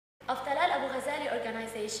of Talal Abu-Ghazaleh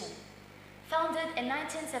organization. Founded in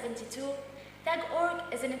 1972,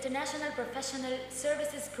 TAG.org is an international professional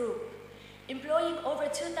services group employing over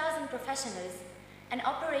 2,000 professionals and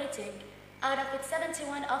operating out of its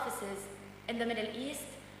 71 offices in the Middle East,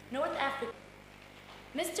 North Africa.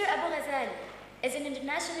 Mr. Abu-Ghazaleh is an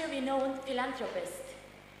internationally renowned philanthropist.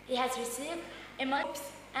 He has received groups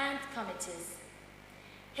and committees.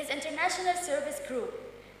 His international service group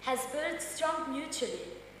has built strong mutually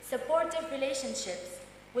supportive relationships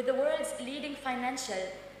with the world's leading financial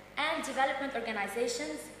and development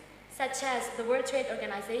organizations such as the World Trade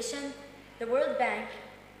Organization, the World Bank,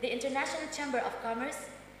 the International Chamber of Commerce,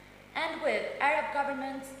 and with Arab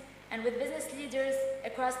governments and with business leaders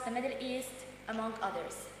across the Middle East, among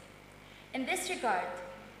others. In this regard,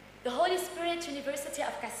 the Holy Spirit University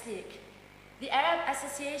of Kaslik, the Arab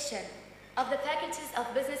Association of the Faculties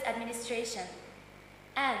of Business Administration,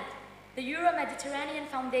 and the Euro-Mediterranean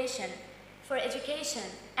Foundation for Education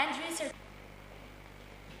and Research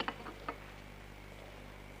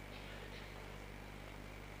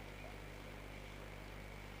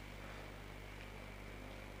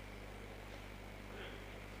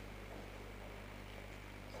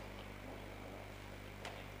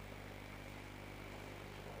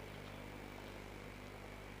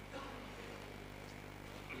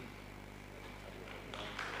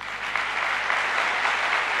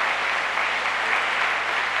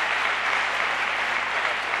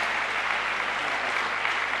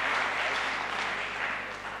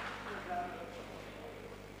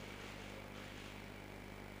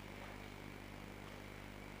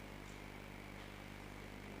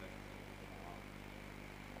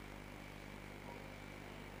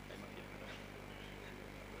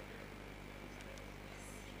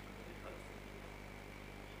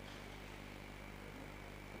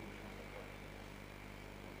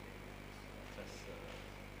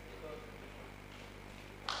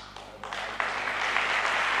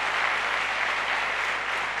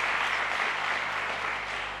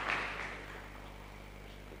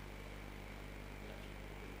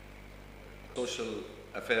Social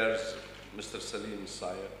Affairs, Mr. Salim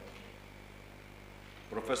Sayer,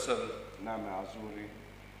 Professor Naama Azouri,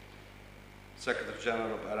 Secretary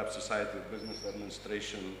General of Arab Society of Business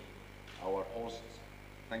Administration, our hosts,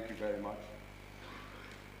 thank you very much.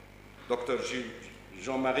 Dr.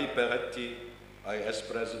 Jean-Marie Peretti, IS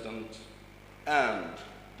President, and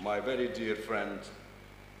my very dear friend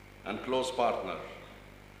and close partner,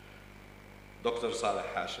 Dr. Saleh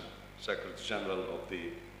Hashim, Secretary General of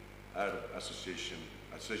the Arab Association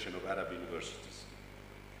of Arab Universities.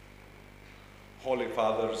 Holy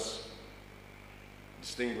Fathers,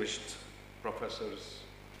 distinguished professors,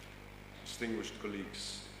 distinguished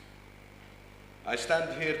colleagues, I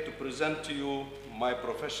stand here to present to you my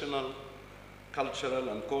professional, cultural,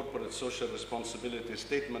 and corporate social responsibility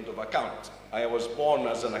statement of account. I was born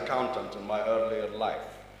as an accountant in my earlier life.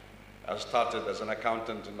 I started as an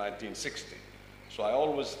accountant in 1960, so I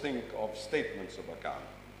always think of statements of account.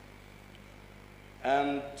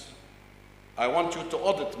 And I want you to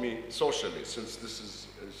audit me socially, since this is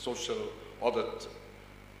a social audit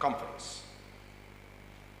conference.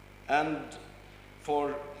 And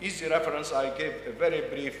for easy reference, I gave a very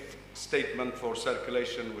brief statement for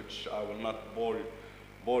circulation, which I will not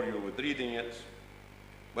bore you with reading it.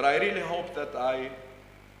 But I really hope that I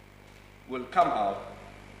will come out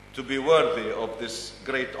to be worthy of this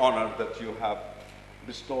great honor that you have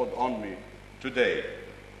bestowed on me today.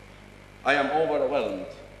 I am overwhelmed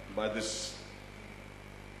by this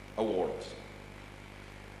award.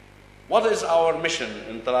 What is our mission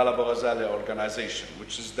in Talal Abu-Ghazaleh organization,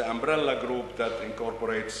 which is the umbrella group that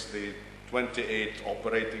incorporates the 28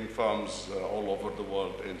 operating firms all over the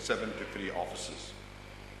world in 73 offices?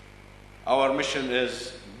 Our mission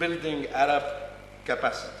is building Arab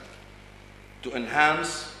capacity to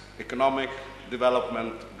enhance economic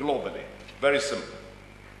development globally. Very simple.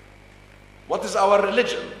 What is our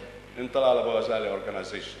religion in Talal Abu-Ghazaleh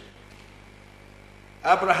organization?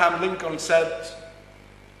 Abraham Lincoln said,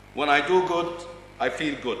 "When I do good, I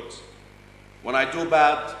feel good. When I do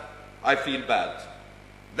bad, I feel bad."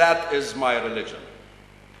 That is my religion.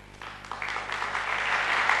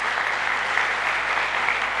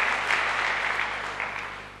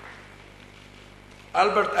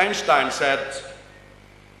 Albert Einstein said,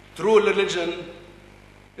 "True religion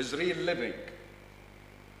is real living.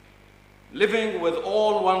 Living with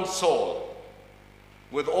all one's soul,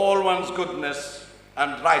 with all one's goodness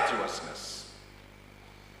and righteousness."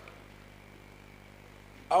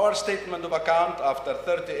 Our statement of account after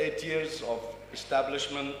 38 years of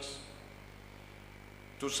establishment,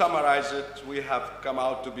 to summarize it, we have come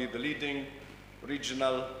out to be the leading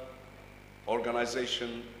regional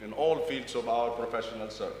organization in all fields of our professional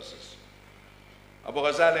services.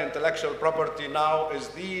 Abu-Ghazaleh Intellectual Property now is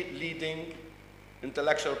the leading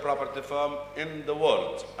intellectual property firm in the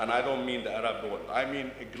world, and I don't mean the Arab world, I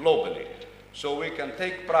mean globally. So we can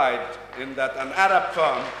take pride in that an Arab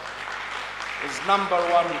firm is #1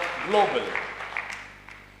 globally.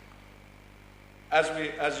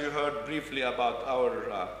 As you heard briefly about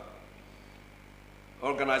our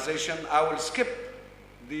organization, I will skip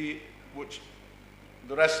the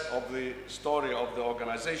rest of the story of the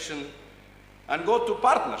organization and go to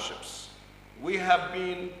partnerships. We have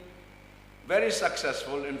been very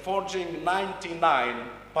successful in forging 99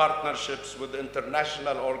 partnerships with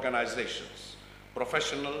international organizations,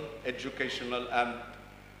 professional, educational, and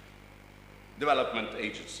development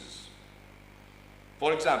agencies.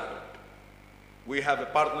 For example, we have a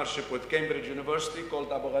partnership with Cambridge University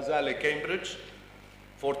called Abu-Ghazaleh Cambridge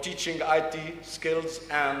for teaching IT skills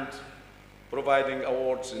and providing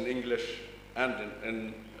awards in English and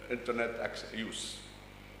in internet use.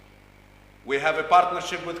 We have a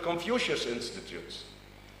partnership with Confucius Institutes,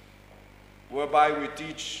 whereby we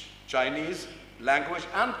teach Chinese language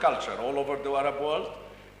and culture all over the Arab world,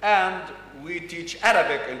 and we teach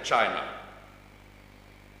Arabic in China.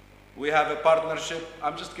 We have a partnership,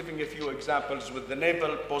 I'm just giving a few examples, with the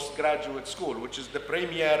Naval Postgraduate School, which is the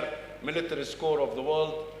premier military school of the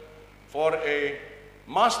world, for a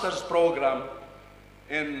master's program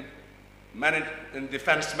in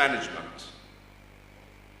defense management.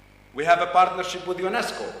 We have a partnership with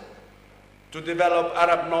UNESCO to develop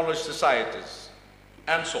Arab knowledge societies,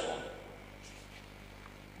 and so on.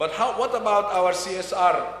 But what about our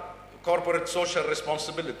CSR, corporate social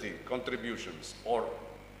responsibility contributions or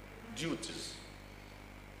duties?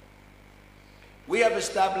 We have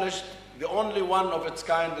established the only one of its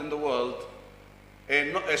kind in the world,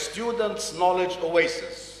 a student's knowledge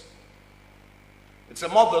oasis. It's a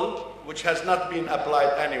model which has not been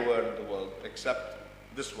applied anywhere in the world except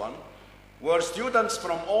this one, where students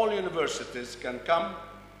from all universities can come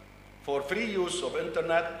for free use of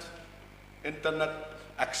internet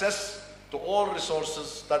access to all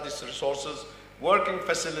resources, studies resources, working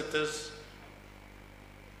facilities,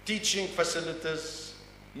 teaching facilities,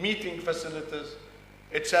 meeting facilities,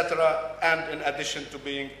 etc., and in addition to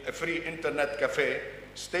being a free internet cafe,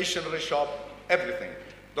 stationery shop, everything.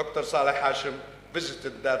 Dr. Saleh Hashim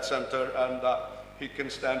visited that center, and he can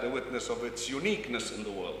stand a witness of its uniqueness in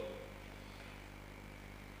the world.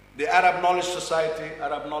 The Arab Knowledge Society,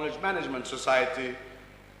 Arab Knowledge Management Society,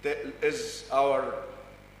 is our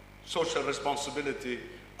social responsibility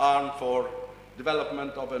arm for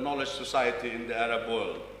development of a knowledge society in the Arab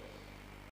world.